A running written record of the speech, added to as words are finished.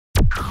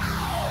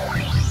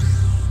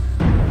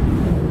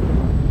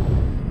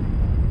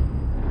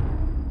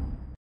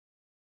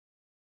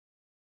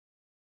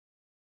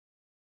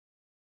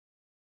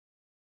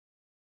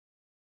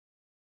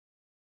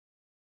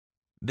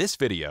This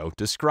video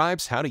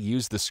describes how to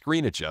use the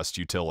Screen Adjust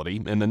utility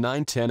in the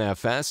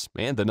 910FS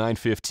and the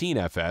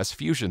 915FS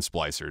Fusion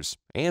Splicers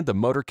and the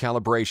motor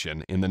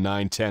calibration in the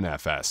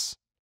 910FS.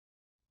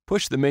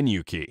 Push the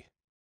menu key.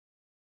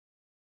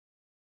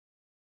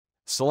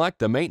 Select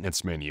the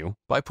Maintenance menu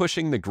by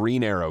pushing the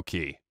green arrow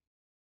key.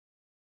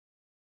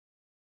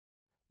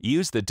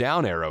 Use the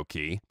down arrow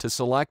key to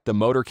select the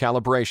motor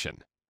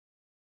calibration.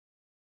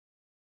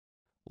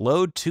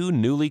 Load two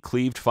newly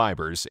cleaved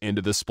fibers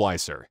into the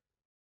splicer.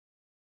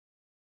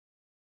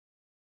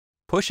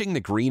 Pushing the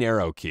green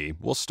arrow key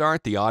will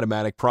start the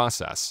automatic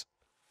process.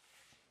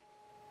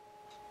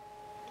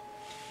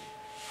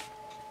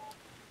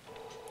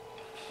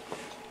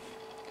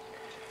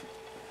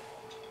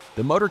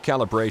 The motor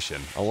calibration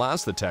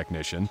allows the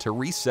technician to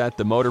reset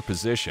the motor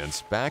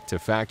positions back to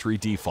factory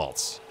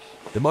defaults.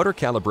 The motor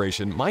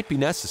calibration might be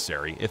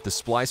necessary if the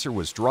splicer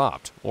was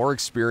dropped or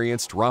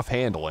experienced rough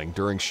handling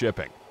during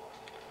shipping.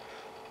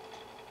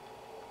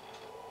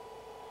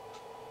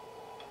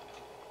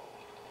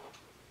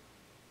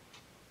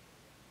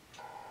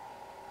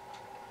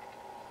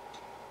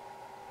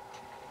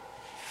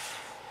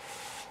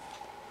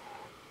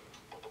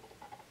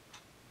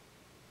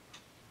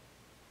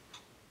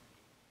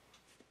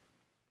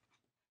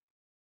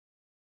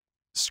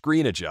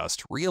 Screen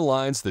Adjust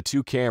realigns the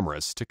two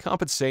cameras to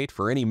compensate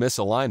for any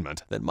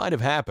misalignment that might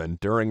have happened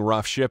during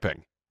rough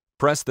shipping.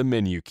 Press the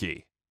menu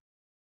key.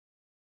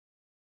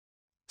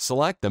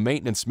 Select the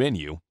Maintenance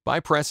menu by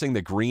pressing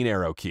the green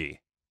arrow key.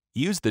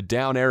 Use the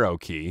down arrow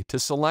key to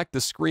select the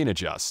Screen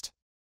Adjust.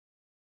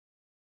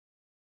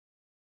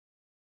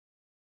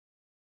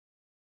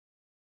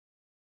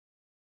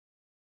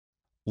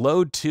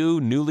 Load two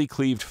newly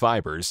cleaved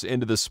fibers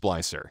into the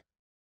splicer.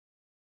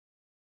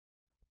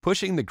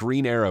 Pushing the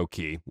green arrow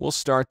key will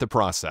start the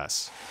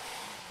process.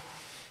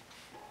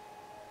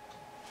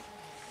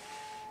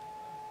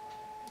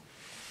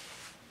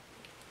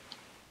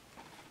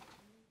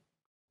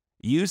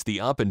 Use the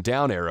up and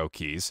down arrow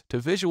keys to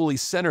visually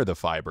center the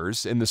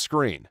fibers in the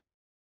screen.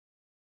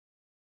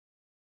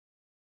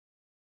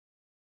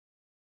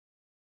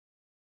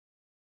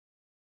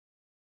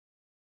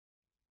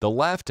 The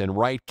left and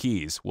right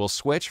keys will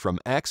switch from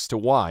X to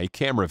Y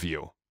camera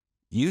view.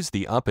 Use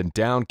the up and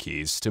down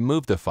keys to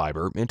move the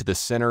fiber into the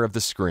center of the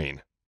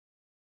screen.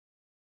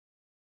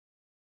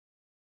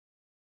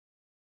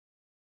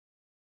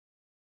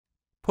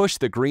 Push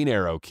the green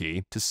arrow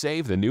key to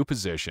save the new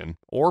position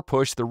or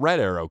push the red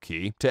arrow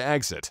key to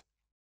exit.